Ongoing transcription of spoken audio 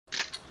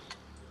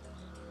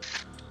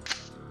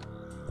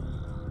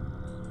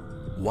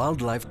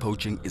Wildlife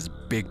poaching is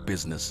big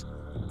business,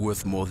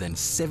 worth more than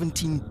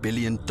 $17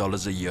 billion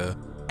a year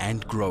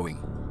and growing.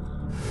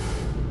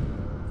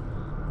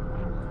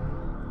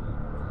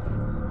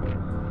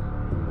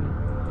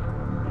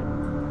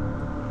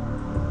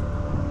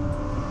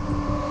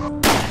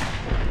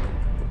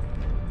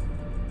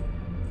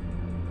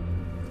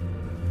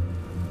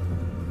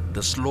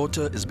 The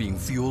slaughter is being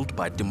fueled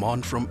by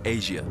demand from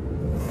Asia,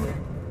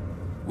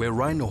 where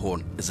rhino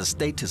horn is a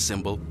status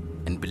symbol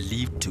and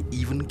believed to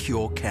even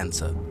cure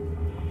cancer.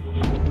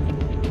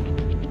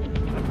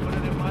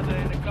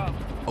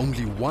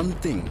 Only one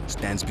thing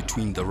stands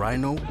between the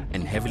rhino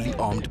and heavily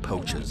armed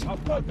poachers.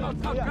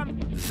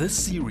 This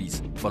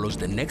series follows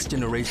the next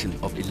generation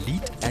of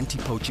elite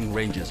anti-poaching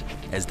rangers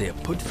as they are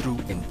put through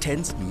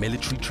intense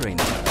military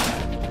training.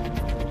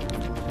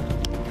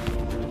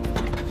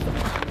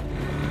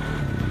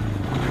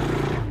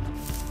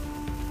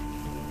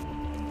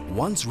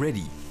 Once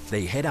ready,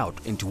 they head out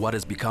into what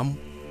has become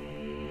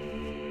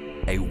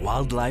a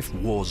wildlife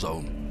war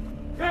zone.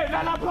 Hey,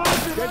 get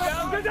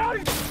down! Get down!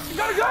 You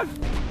got a gun!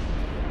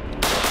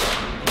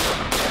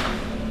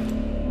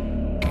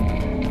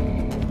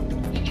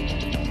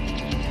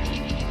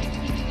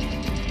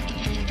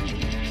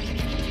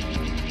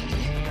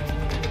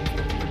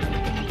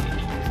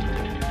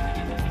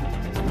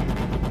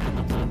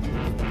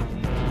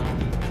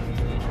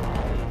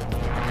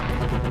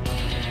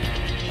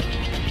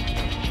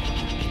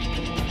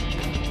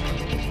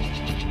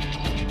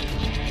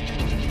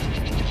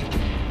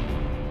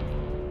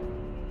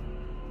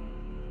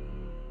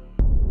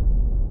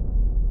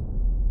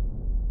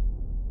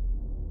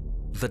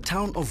 The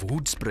town of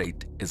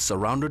Hoedspruit is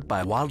surrounded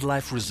by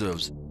wildlife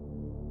reserves,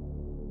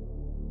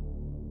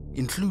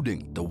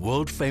 including the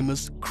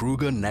world-famous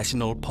Kruger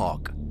National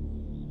Park.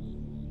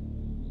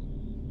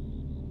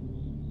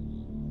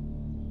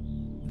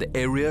 The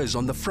area is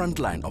on the front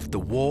line of the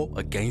war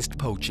against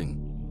poaching.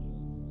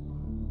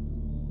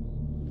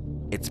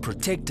 It's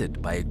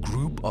protected by a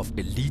group of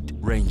elite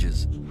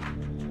rangers.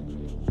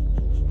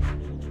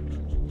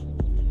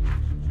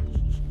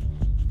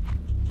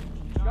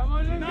 Come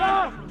on,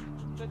 Linda!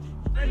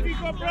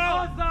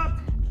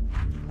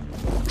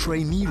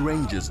 Trainee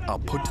rangers are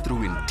put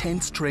through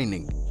intense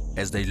training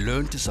as they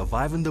learn to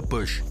survive in the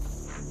bush,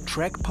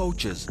 track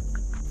poachers,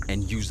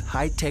 and use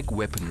high-tech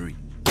weaponry.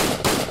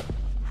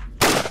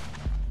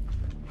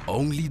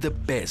 Only the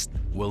best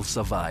will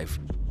survive.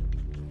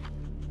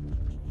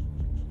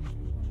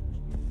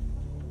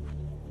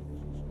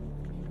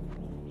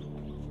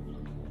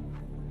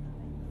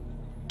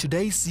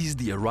 Today sees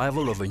the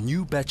arrival of a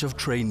new batch of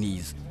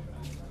trainees.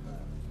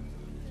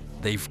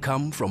 They've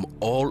come from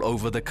all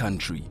over the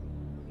country.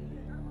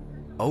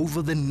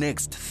 Over the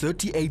next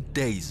 38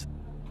 days,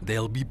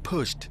 they'll be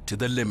pushed to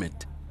the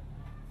limit.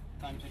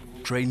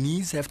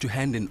 Trainees have to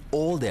hand in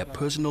all their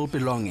personal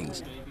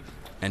belongings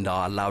and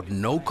are allowed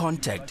no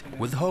contact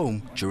with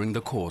home during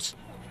the course.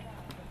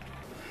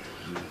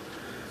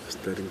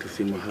 Starting to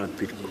feel my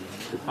heartbeat.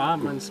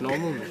 Man, it's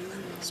normal.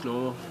 It's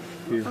normal.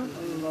 Yeah.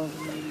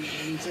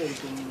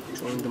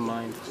 Controlling the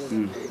mind.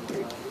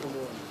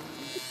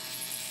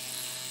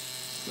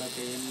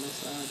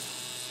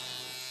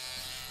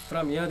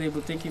 From here, they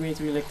will take me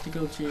to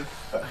electrical chair.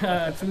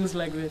 It feels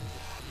like that.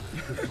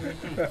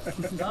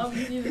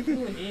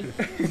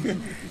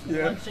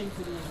 Yeah.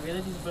 Whether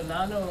it's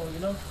banana or, you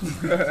know,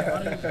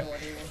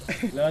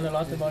 learn a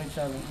lot about each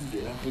other,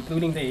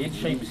 including the head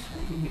shapes.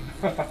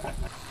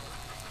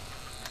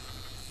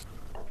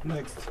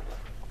 Next.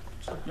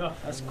 Yeah,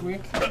 that's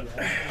quick.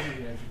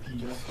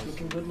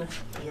 Looking good now.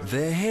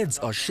 Their heads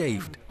are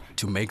shaved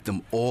to make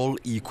them all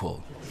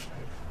equal.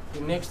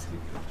 Next.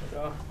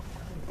 Yeah.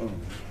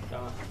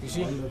 You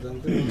see?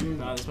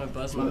 Nah, that's my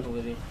birthmark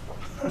over there.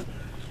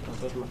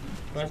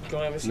 Right, go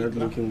have a seat. Not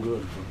looking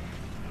good.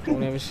 Go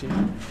have a seat.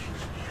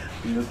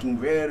 Looking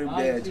very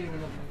bad.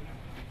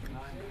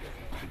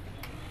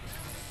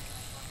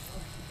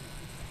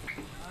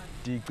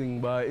 Ndicinga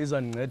uba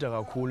izandinceda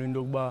kakhulu into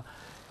yokuba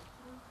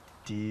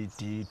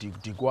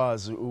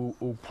ndikwazi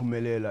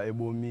ukuphumelela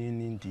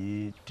ebomini,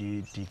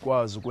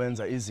 ndikwazi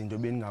ukwenza izinto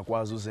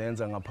bendingakwazi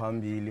uzenza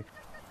ngaphambili.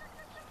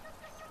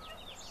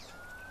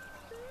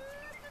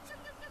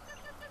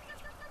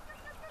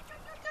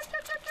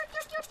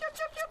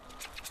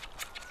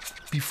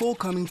 Before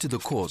coming to the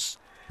course,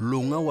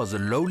 Lunga was a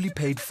lowly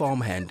paid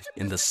farmhand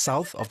in the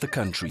south of the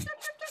country.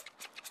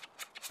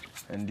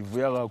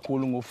 Ndivuya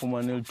kakhulu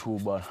ngofumana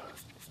elithuba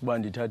kuba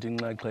ndithatha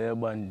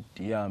inxaxheba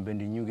ndihambe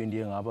ndinyuke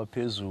ndiye ngapha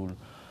phezulu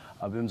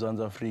apha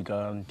eMzantsi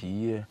Afrika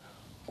ndiye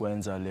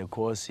kwenza le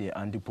course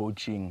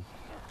ye-anti-poaching.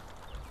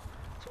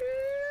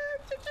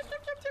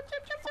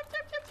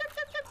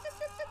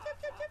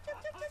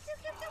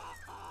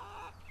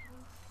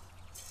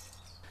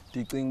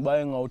 Ndicinga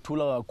uba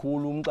ingawuthula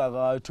kakhulu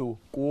umxakatho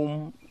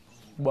kum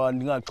uba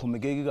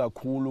ndingaxhomekeki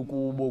kakhulu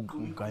kubo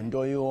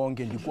nganto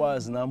yonke,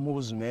 ndikwazi nam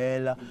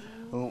uzimela,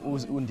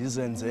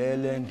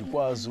 undizenzele,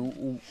 ndikwazi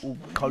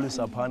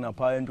uqhawulisa phaa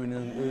naphaa entweni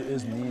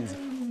ezininzi.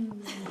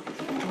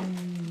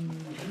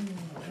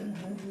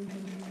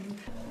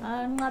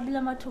 Nqabile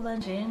amathuba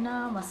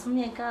njena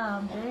masumyeke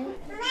ahambe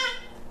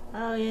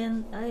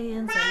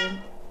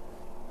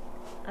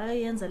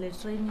ayenza le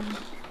training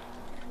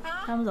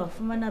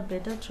amzawufumana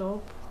better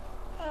job.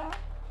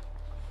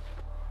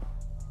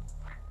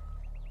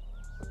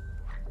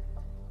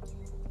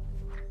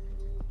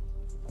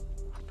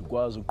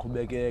 Ndikwazi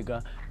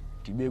uqhubekeka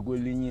ndibe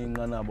kwelinye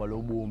inqanaba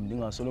lobomi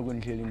ndingasoloko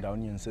ndihleli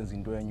endaweni yendisenza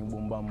into enye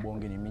ubomi bam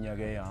bonke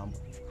neminyaka ehamba.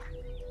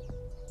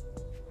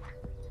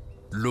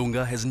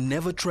 Lunga has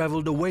never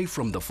traveled away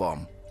from the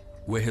farm,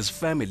 where his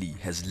family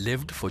has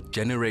lived for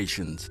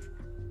generations.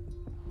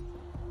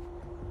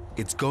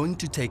 It's going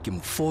to take him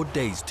 4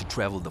 days to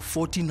travel the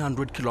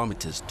 1,400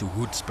 kilometers to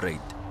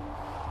Hoedspruit.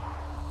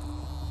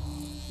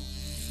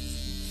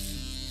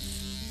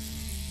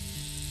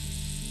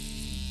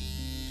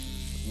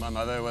 My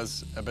mother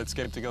was a bit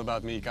skeptical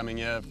about me coming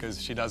here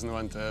because she doesn't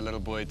want a little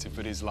boy to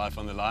put his life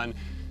on the line.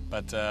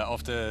 But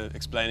after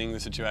explaining the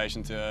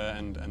situation to her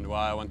and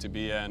why I want to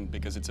be here, and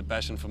because it's a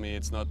passion for me,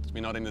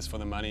 we're not in this for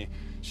the money,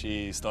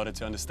 she started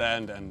to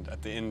understand, and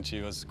at the end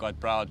she was quite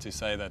proud to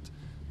say that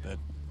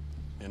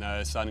you know,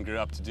 her son grew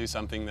up to do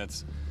something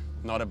that's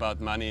not about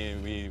money.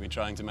 We're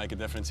trying to make a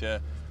difference here.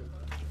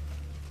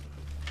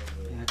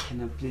 Yeah,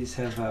 can I please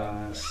have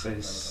a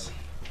size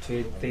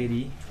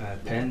 30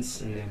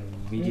 pants and then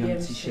medium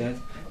t-shirt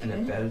and a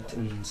belt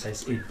and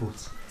size 8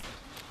 boots.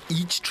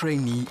 Each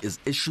trainee is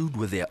issued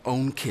with their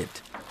own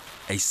kit: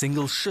 a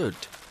single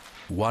shirt,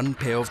 1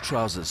 pair of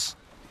trousers,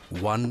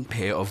 1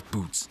 pair of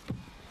boots.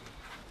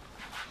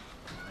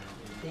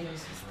 Thank you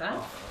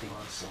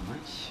so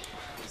much.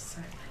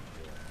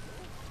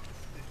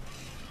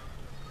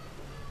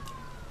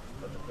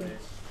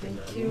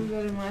 Thank you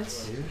very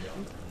much.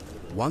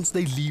 Once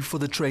they leave for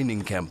the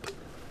training camp,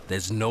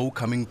 there's no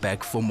coming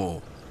back for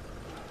more.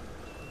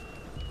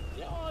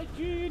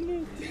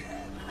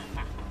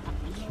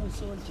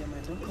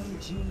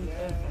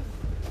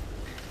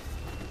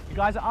 You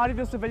guys are out of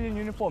your civilian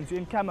uniforms, you're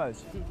in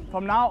camos.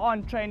 From now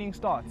on, training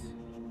starts.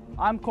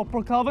 I'm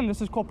Corporal Calvin,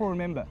 this is Corporal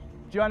Remember.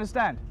 Do you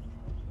understand?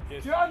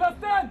 Yes. Do you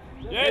understand?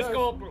 Yes,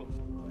 Corporal.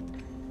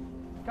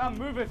 Come,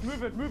 move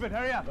it,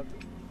 hurry up.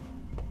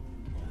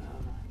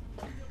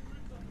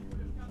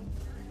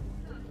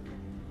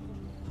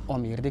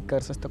 Om hierdie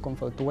kursus te kom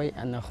voltooi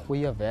en 'n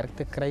goeie werk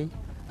te kry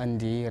in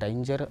die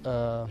ranger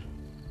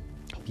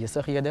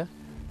besighede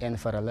en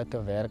vir hulle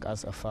te werk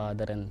as 'n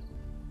vader en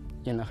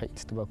enige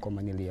iets te bekom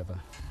in die lewe.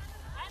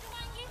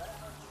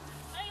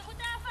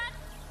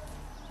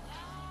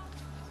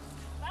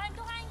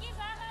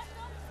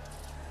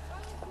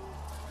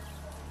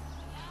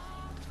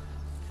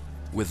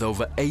 With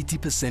over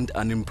 80%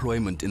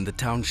 unemployment in the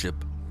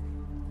township,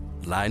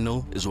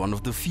 Lionel is one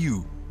of the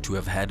few to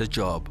have had a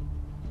job.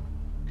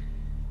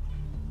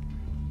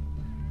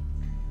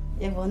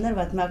 Ek wonder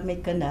wat maak my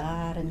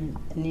kinders in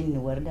die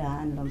noorde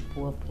aan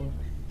Limpopo.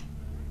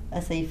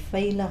 Is hy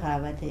veilig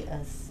wat hy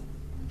is.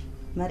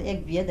 Maar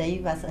ek weet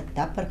hy was 'n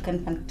dapper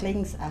kind van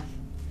kleins af.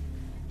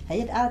 Hy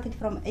het altyd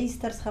van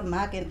eisters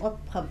gemaak en op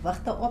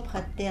gewigte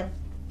opgetel.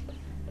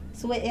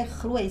 So ek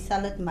glo hy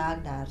sal dit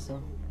maak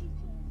daarso.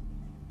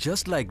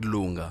 Just like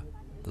Lunga,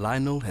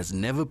 Lionel has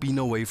never been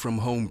away from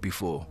home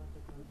before.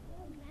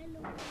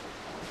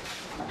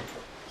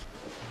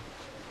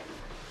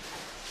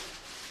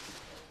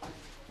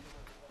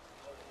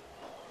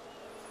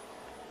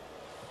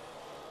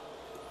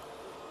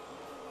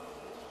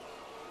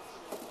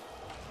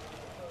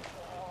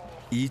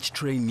 Each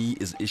trainee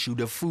is issued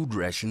a food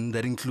ration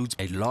that includes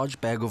a large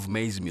bag of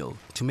maize meal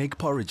to make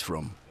porridge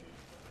from.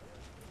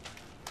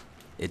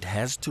 It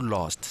has to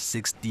last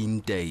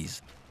 16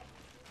 days.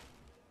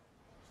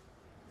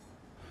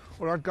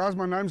 All right, guys,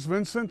 my name's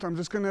Vincent. I'm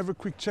just going to have a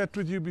quick chat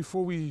with you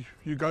before you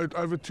go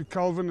over to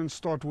Calvin and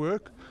start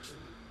work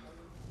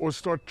or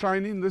start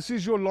training. This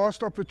is your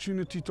last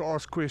opportunity to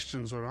ask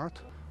questions, all right?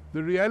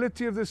 The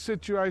reality of this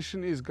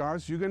situation is,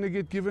 guys, you're going to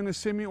get given a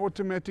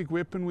semi-automatic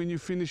weapon when you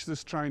finish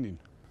this training.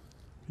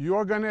 You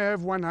are going to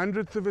have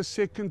 1/100th of a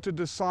second to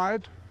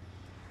decide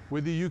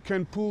whether you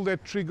can pull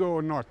that trigger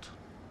or not.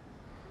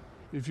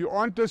 If you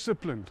aren't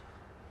disciplined,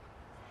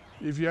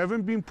 if you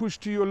haven't been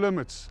pushed to your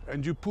limits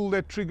and you pull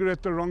that trigger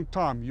at the wrong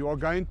time, you are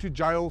going to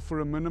jail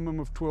for a minimum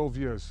of 12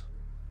 years.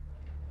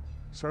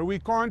 So we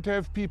can't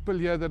have people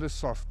here that are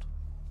soft.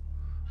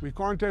 We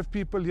can't have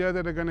people here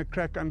that are going to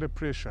crack under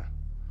pressure.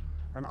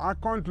 And I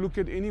can't look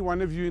at any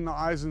one of you in the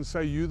eyes and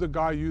say, you the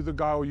guy,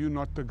 or you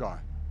not the guy.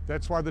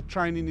 That's why the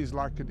training is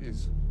like it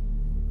is.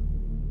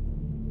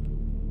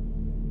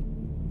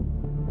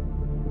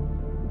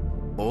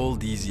 All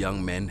these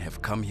young men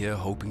have come here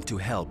hoping to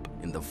help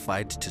in the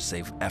fight to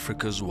save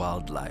Africa's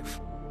wildlife.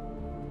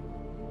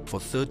 For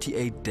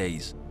 38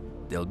 days,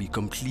 they'll be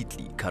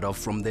completely cut off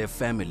from their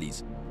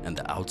families and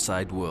the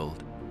outside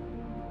world.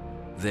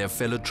 Their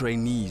fellow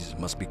trainees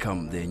must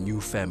become their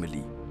new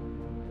family.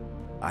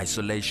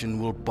 Isolation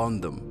will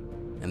bond them,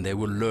 and they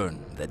will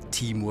learn that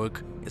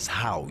teamwork is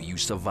how you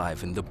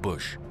survive in the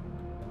bush.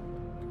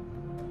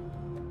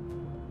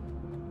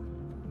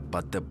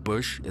 But the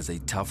bush is a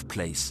tough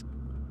place.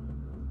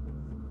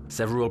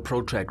 Several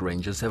pro-track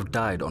rangers have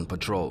died on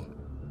patrol.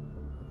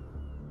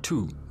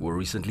 2 were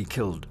recently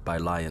killed by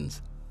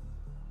lions.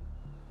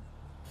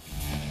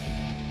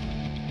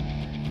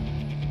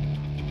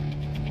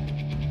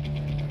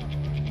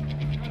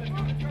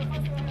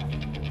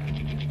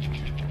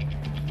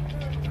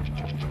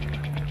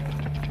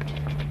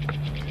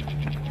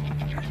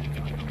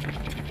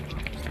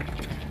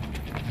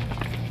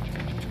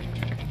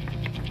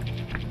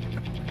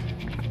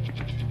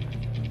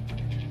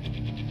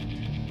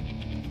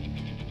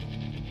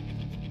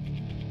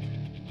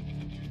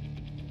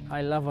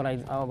 I love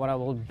what I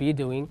will be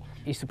doing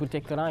is to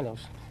protect the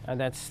rhinos, and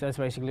that's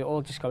basically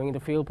all. Just going in the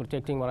field,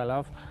 protecting what I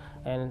love,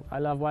 and I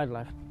love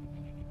wildlife.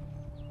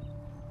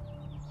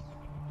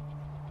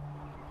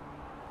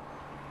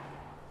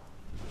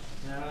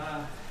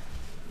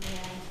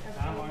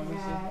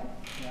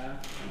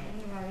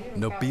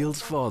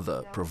 Nabil's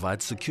father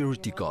provides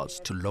security guards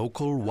to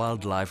local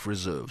wildlife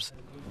reserves.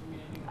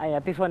 I'm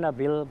happy for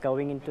Nabil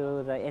going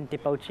into the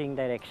anti-poaching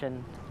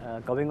direction,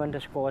 going on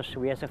this course.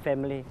 We as a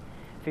family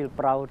feel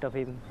proud of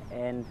him,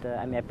 and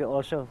I'm happy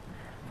also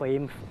for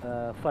him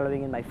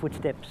following in my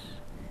footsteps.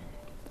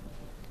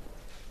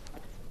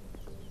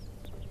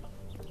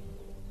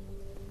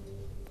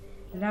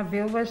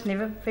 Nabil was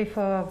never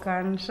before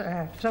gone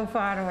so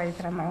far away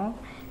from home,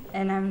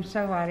 and I'm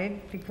so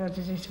worried because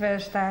it's his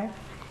first time.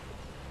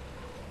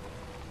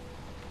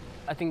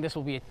 I think this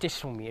will be a test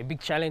for me, a big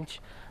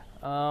challenge.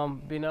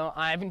 You know,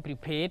 I haven't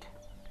prepared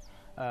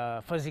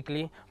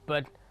physically,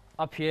 but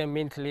up here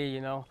mentally,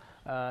 you know,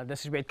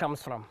 this is where it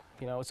comes from.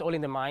 You know, it's all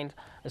in the mind.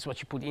 It's what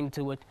you put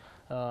into it.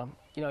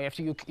 You know,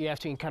 you have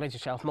to encourage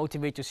yourself,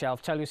 motivate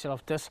yourself, tell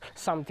yourself this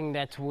something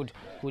that would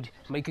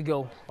make you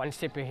go one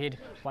step ahead,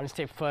 one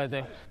step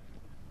further.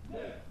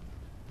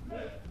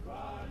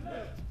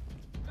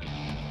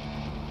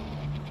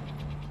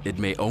 It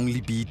may only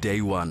be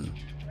day 1,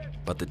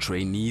 but the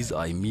trainees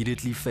are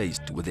immediately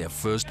faced with their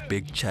first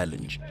big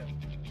challenge.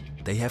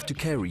 They have to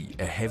carry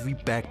a heavy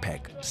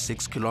backpack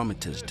 6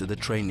 kilometers to the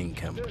training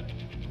camp.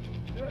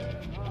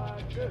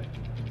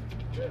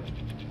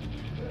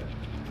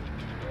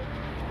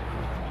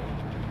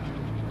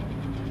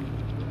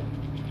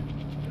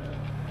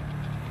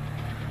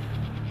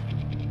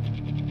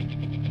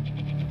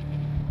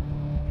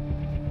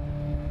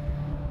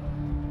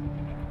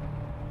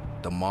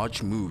 The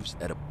march moves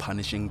at a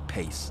punishing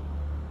pace.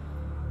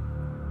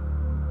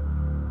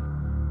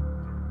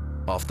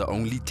 After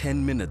only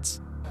 10 minutes,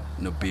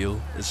 Nabil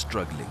is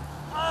struggling.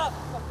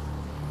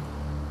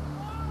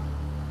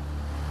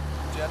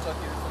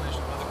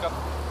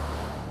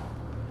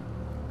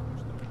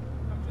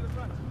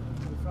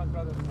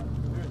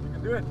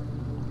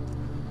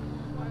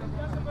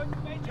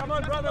 Come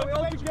on, brother, we're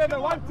all together.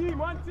 One team,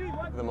 one team.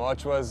 The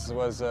march was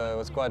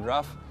quite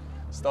rough.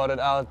 Started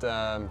out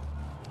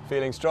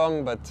feeling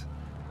strong, but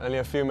only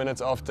a few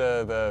minutes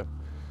after the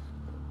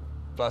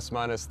plus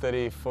minus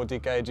 30, 40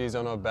 kgs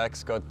on our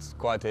backs got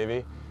quite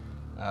heavy.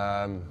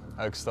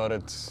 Oak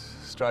started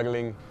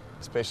struggling,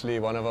 especially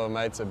one of our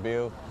mates,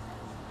 Abil.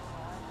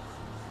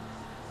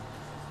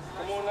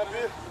 Come on,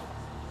 Nabil.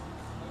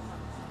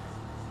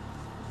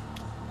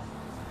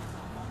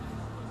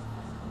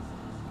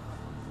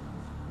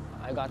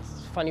 I got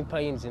funny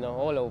pains, you know,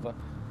 all over.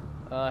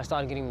 I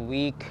started getting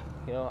weak,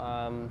 you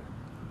know,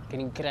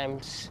 getting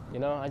cramps, you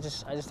know. I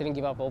just didn't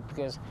give up hope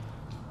because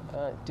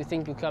to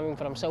think you're coming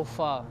from so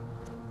far.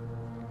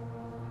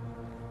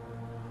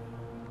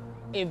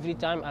 Every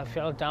time I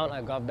fell down,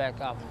 I got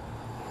back up.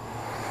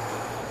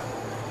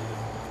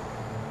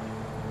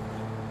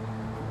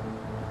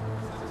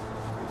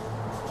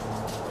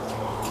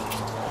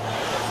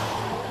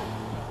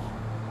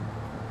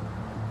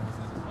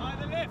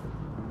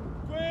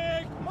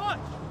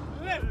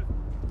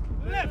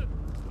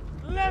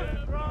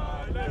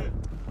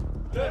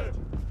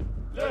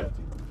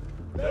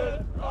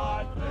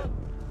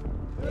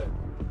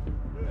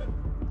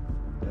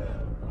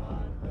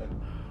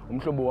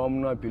 Umhlobo wami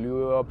uNabil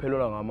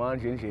waphelelwa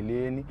ngamandla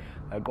endleleni,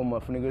 aqoma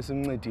kufuneka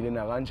simncedile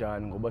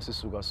nakanjani ngoba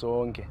sisuka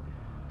sonke,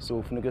 so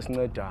kufuneka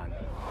sincedane.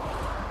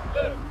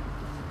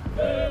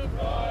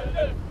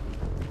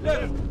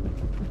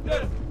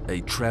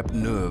 A trapped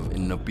nerve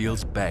in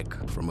Nabil's back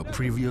from a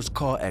previous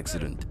car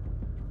accident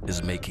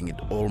is making it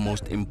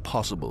almost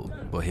impossible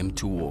for him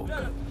to walk.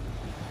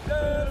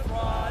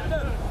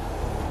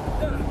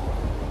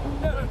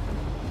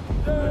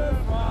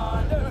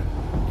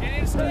 Get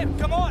in step,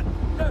 come on!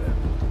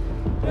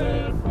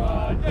 Left,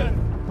 right, left,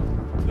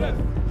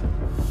 left,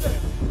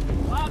 left.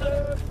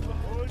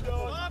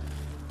 Stop.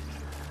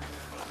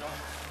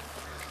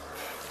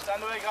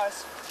 Stand away, guys.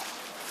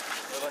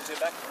 One step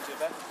back, one step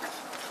back.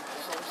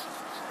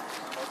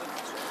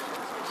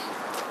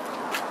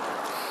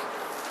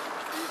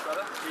 Breathe,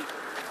 brother, breathe.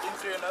 In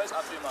through your nose,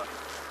 out through your mouth.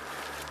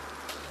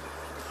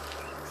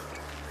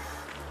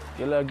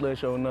 Ngela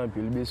xesha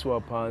uNabil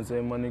bisiwa phansi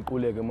emane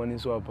iquleke emane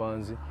isiwa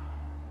phansi.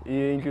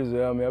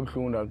 Inhliziyo yami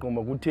yabuhlungu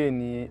ndaqomba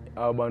kutheni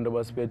abantu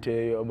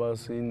abasiphetheyo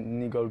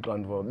abasinika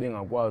uxanduva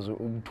bengakwazi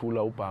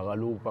ukuthula ubhaka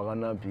lo ubhaka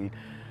Nabil.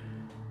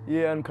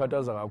 iye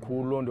yandikhathaza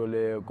kakhulu loo nto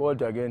leyo,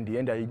 kodwa ke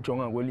ndiye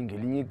ndayijonga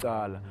ngelinye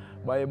icala.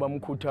 Baye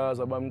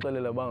bamkhuthaza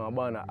bamxelela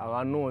bangabana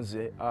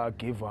akanoze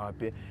agive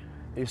up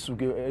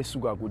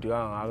esuka kude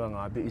kangaka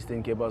ngapha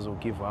e-Eastern Cape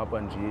azogive up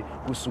nje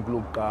kusuku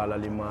lokuqala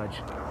le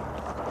match.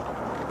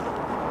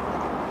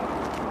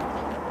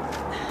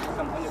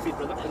 Come on your feet,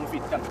 brother. On your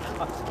feet. Come.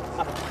 Up.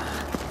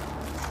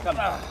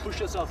 Come. Push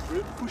yourself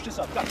through. Push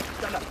yourself. Come.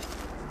 Stand up.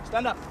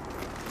 Stand up.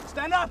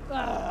 Stand up.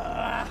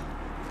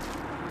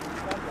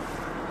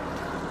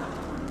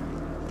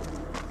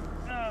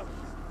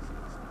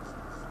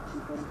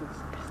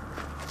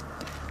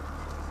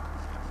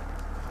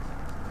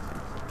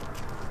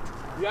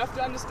 You have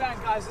to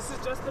understand, guys, this is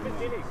just the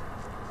beginning.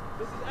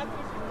 This is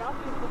absolutely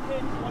nothing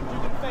compared to what you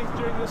can face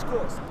during this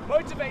course.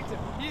 Motivate him.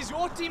 He's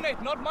your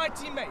teammate, not my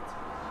teammate.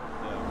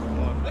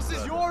 This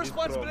is your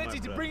responsibility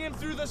to bring him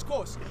through this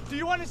course. Do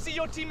you want to see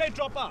your teammate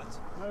drop out?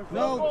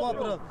 No,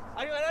 Corporal.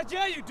 I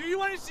dare you. Do you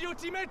want to see your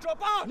teammate drop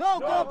out?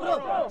 No,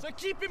 Corporal. So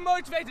keep him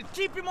motivated.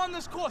 Keep him on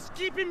this course.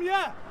 Keep him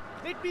here.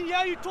 Let me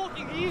hear you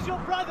talking. He is your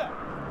brother.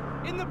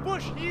 In the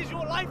bush, he is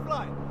your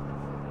lifeline.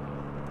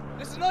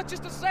 This is not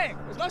just a saying.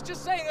 It's not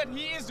just saying that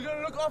he is going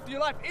to look after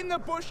your life. In the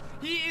bush,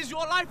 he is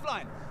your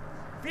lifeline.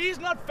 If he's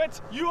not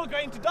fit, you are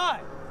going to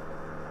die.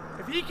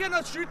 If he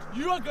cannot shoot,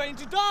 you are going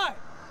to die.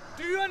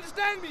 Do you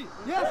understand me?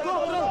 Yes,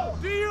 Corporal.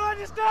 Do you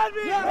understand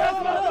me? Yes,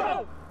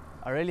 Corporal.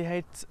 I really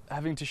hate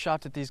having to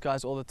shout at these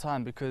guys all the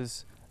time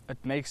because it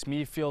makes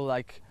me feel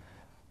like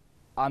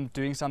I'm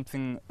doing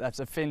something that's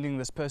offending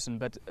this person,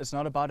 but it's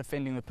not about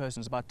offending the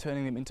person, it's about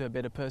turning them into a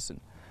better person.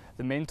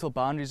 The mental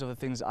boundaries of the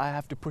things, I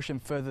have to push him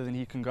further than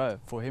he can go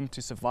for him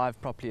to survive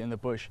properly in the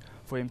bush,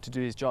 for him to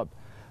do his job.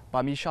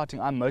 By me shouting,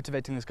 I'm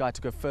motivating this guy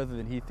to go further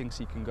than he thinks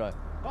he can go.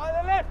 By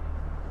the left,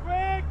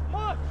 quick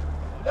march!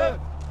 Left,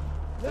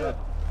 left,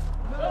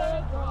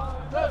 left,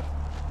 right, left,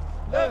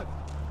 left,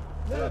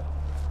 left,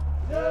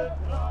 left,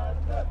 right,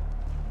 left,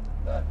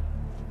 left,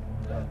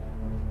 left.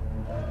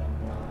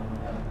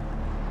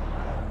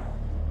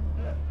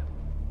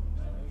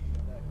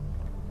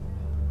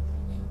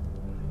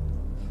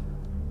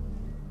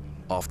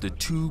 After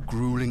 2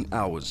 grueling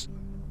hours,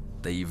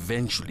 they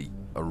eventually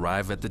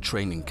arrive at the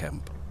training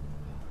camp.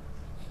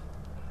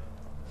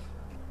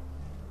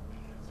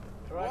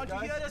 Right, want to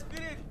hear the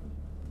spirit?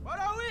 What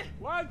are we?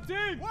 One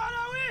team! What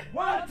are we?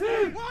 One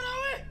team! What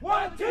are we?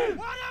 One team!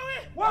 What are we?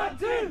 One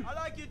team! I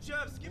like you,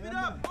 chaps. Give it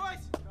up,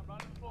 boys.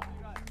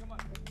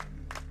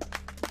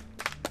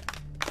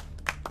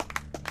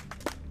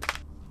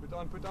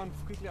 Put on,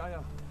 quickly, Aya.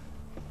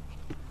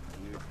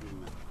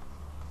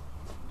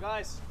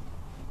 Guys,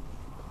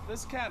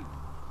 this camp,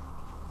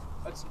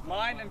 it's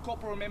mine and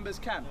corporal members'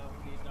 camp.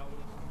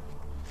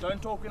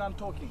 Don't talk when I'm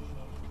talking.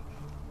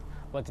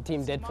 What the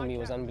team did for me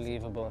was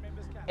unbelievable.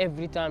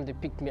 Every time they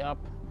picked me up,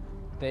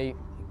 they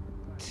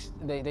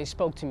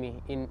spoke to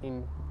me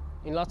in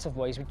lots of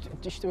ways,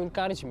 just to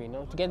encourage me,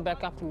 to get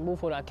back up and move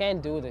forward. I can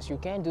do this. You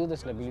can do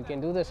this, Nabil. You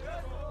can do this.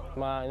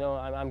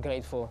 I'm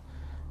grateful.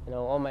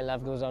 All my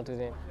love goes out to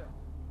them.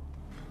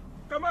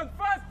 Come on,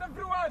 fast,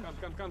 everyone!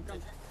 Come.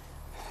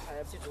 I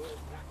have to do it.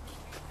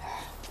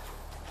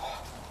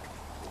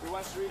 Who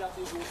wants to read out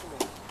these rules for me?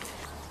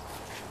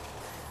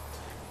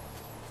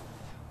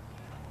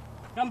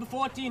 Number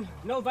 14,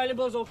 no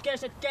valuables or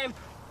cash at camp.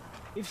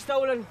 If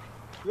stolen,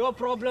 your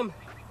problem.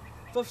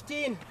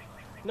 15,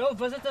 no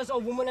visitors or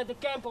women at the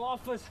camp or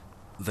office.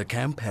 The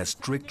camp has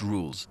strict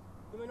rules.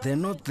 They're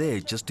not there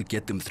just to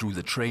get them through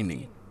the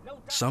training.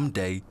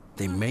 Someday,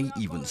 they may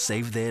even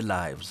save their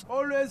lives.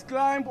 Always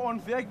climb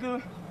on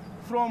vehicle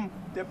from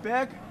the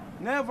back,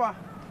 never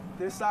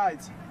the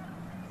sides.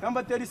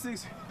 Number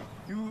 36,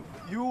 you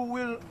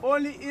will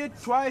only eat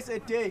twice a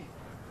day,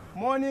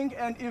 morning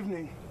and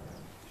evening.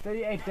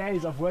 38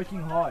 days of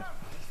working hard,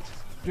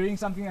 doing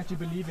something that you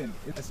believe in.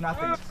 It's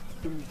nothing.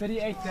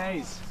 38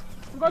 days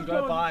can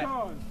go by.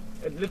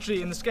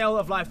 Literally, in the scale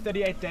of life,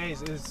 38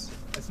 days it's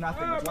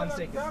nothing. It's 1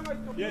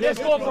 second. Yes,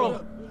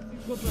 Corporal.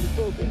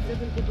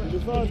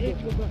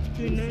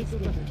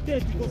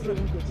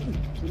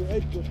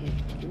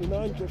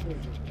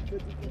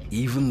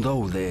 Even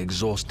though they're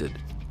exhausted,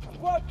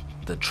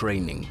 the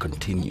training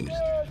continues.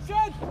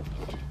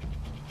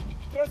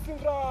 Pressing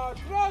right,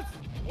 thrust.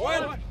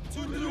 1,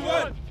 2, 3,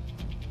 1.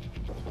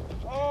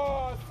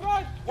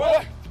 Thrust.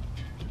 1.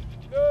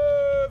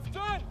 Left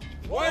turn.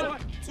 1,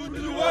 2,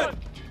 3, 1.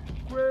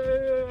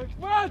 Quick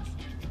march.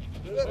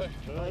 Left,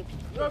 right,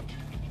 left,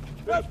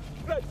 left,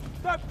 right,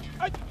 left,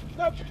 right,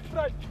 left,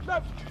 right,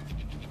 left,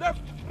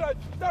 left, right,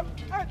 left,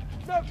 right,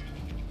 left.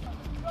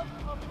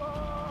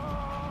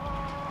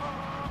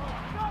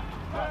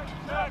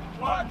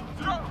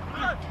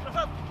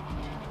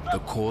 The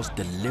course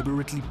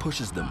deliberately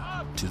pushes them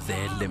to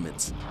their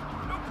limits.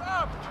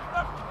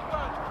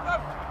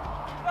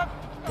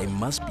 They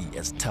must be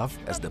as tough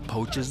as the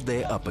poachers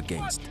they're up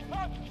against.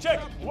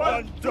 Check.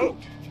 1, 2.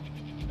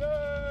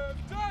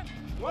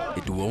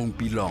 It won't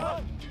be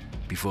long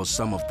before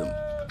some of them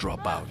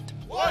drop out.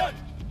 1,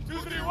 2,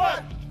 3,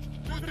 1.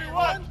 2, 3,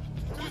 1.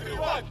 2, 3,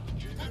 1.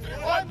 2, 3,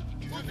 1.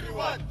 2, 3,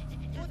 1.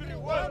 2, 3, 1.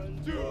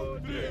 1, 2,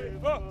 3,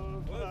 4.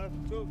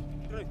 1, 2,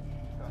 3.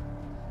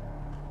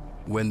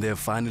 When they're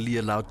finally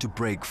allowed to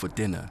break for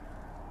dinner,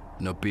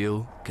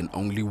 Nabil can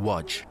only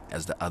watch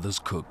as the others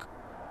cook.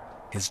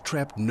 His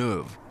trapped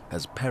nerve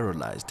has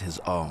paralyzed his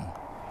arm.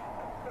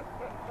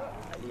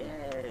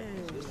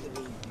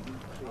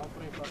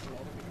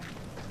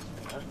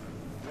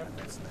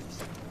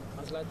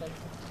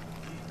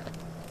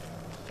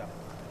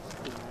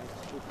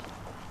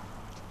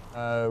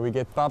 We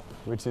get pap,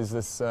 which is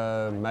this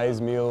maize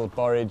meal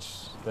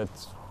porridge that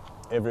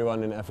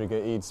everyone in Africa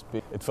eats.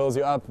 It fills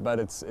you up, but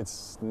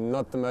it's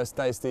not the most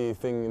tasty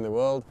thing in the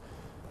world.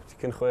 You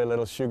can throw a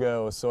little sugar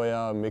or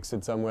soya, mix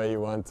it somewhere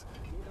you want.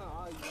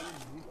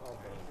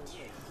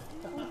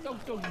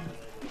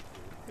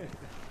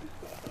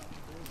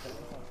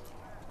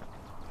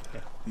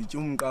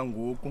 Ityumka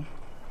ngoku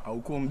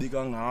awukho mbi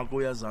kangako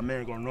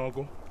uyazameka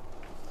noko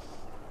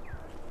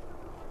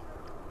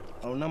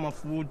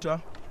awunamafutha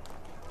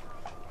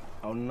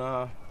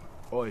awuna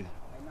oil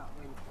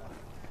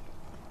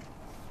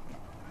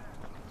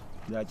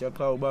ndiyatya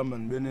qha uba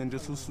mandibe nento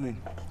esuswini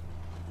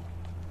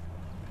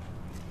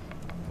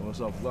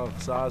osavuka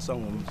kusasa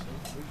ngomso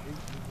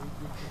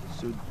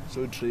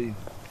so train.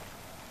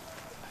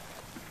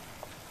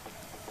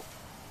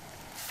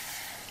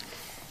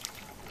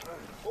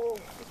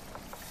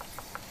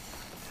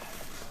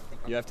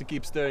 You have to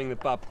keep stirring the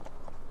pap,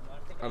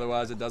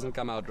 otherwise it doesn't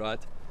come out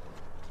right.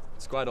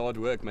 It's quite hard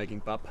work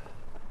making pap,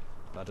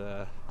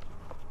 but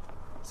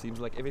seems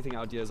like everything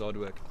out here is hard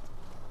work.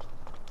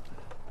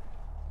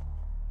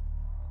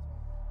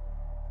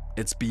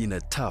 It's been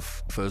a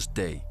tough first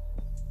day.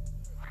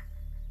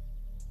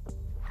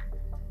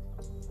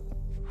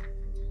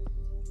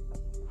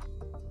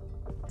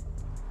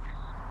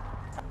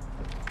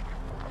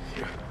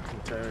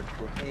 I'm tired,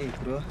 bro. Hey,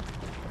 bro.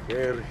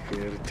 Very,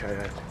 very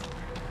tired.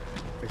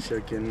 Wish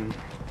I can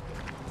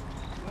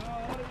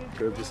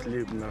go to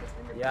sleep now.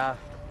 Yeah,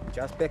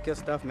 just pack your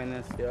stuff,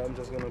 man. Yeah, I'm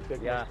just gonna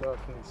pack my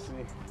stuff and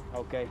see.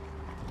 Okay.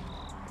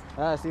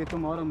 See you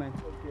tomorrow, man.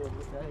 Okay,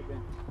 bye,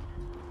 man.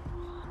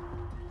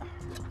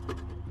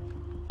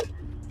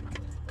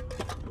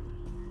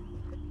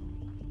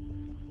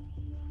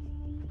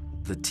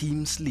 The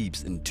team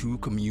sleeps in 2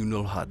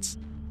 communal huts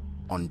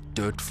on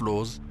dirt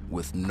floors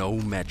with no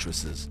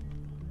mattresses.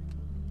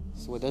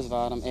 So dis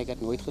waarom ek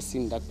het nooit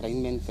gesien dat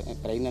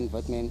bruin en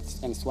wit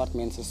mense en swart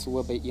mense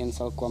so byeen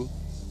sal kom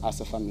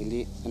as 'n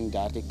familie in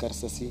daardie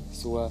kursusie.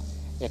 So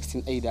ek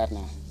sien uit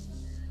daarna.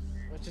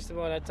 It's just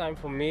about that time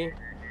for me.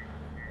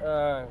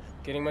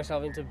 Getting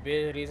myself into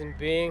bed, reason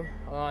being,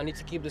 I need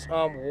to keep this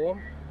arm warm.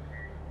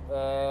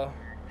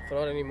 For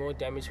not any more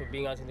damage for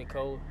being out in the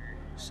cold.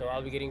 So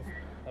I'll be getting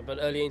a bit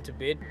earlier into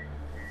bed.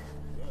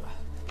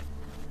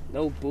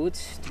 No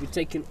boots to be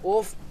taken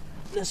off.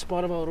 That's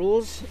part of our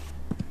rules.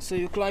 So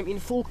you climb in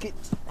full kit.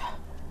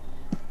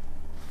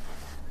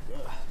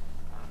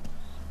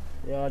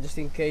 Yeah, just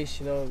in case,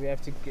 you know, we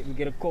have to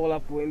get a call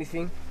up or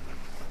anything.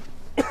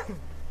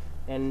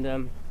 And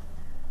then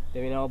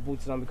we have our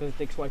boots on because it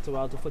takes quite a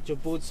while to put your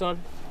boots on.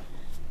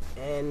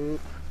 And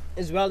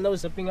as well, now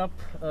zipping up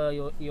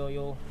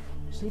your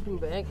sleeping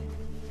bag.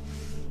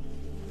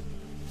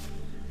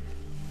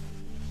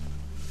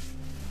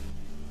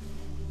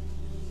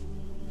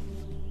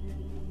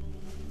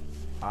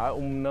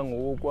 Umna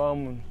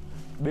ngokwami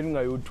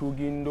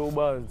bengingayothuki into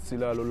uba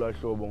silalo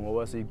lahlobo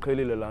ngoba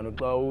siyiqhelile lana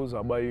xa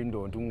uzaba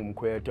yindoda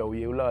ungumkhwetha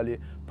uye ulale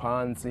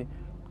phansi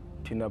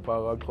thina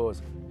phaa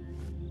kaXhosa.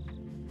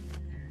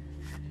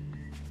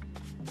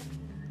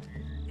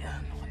 Yeah,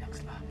 no one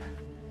looks like.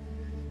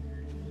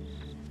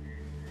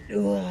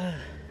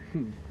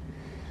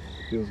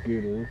 Feels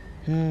good,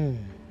 huh?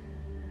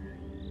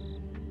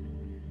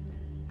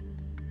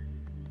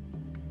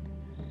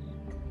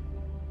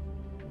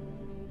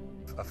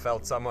 I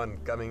felt someone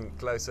coming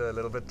closer, a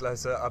little bit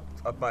closer,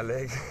 up my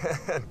leg.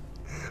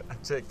 I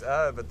checked,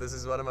 but this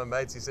is one of my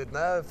mates. He said,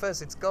 no,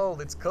 first it's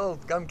cold,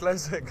 come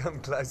closer, come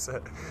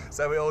closer.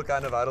 So we all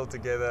kind of huddled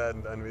together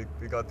and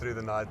we got through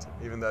the night.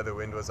 Even though the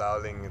wind was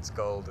howling, it's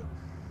cold,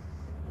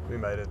 we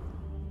made it.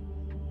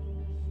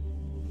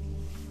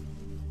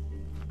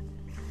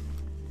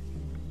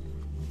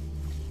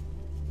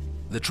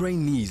 The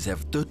trainees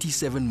have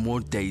 37 more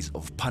days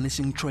of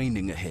punishing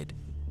training ahead.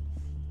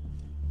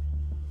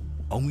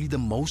 Only the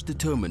most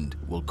determined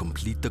will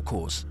complete the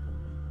course.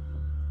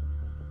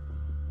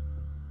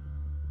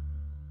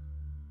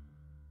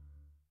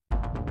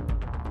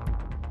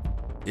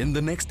 In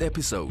the next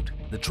episode,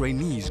 the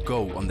trainees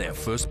go on their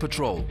first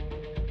patrol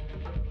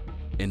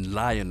in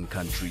lion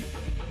country.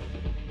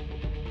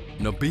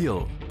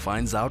 Nabil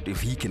finds out if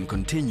he can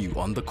continue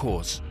on the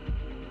course.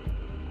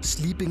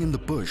 Sleeping in the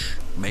bush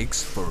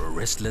makes for a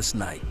restless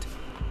night.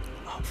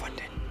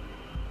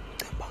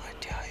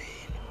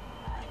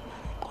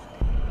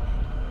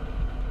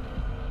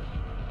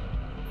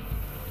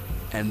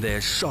 And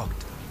they're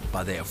shocked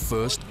by their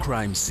first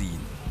crime scene.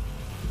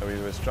 We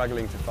were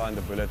struggling to find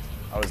the bullet.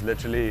 I was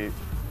literally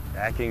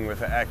hacking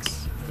with an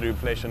axe through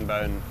flesh and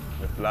bone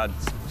with blood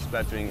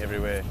splattering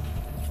everywhere.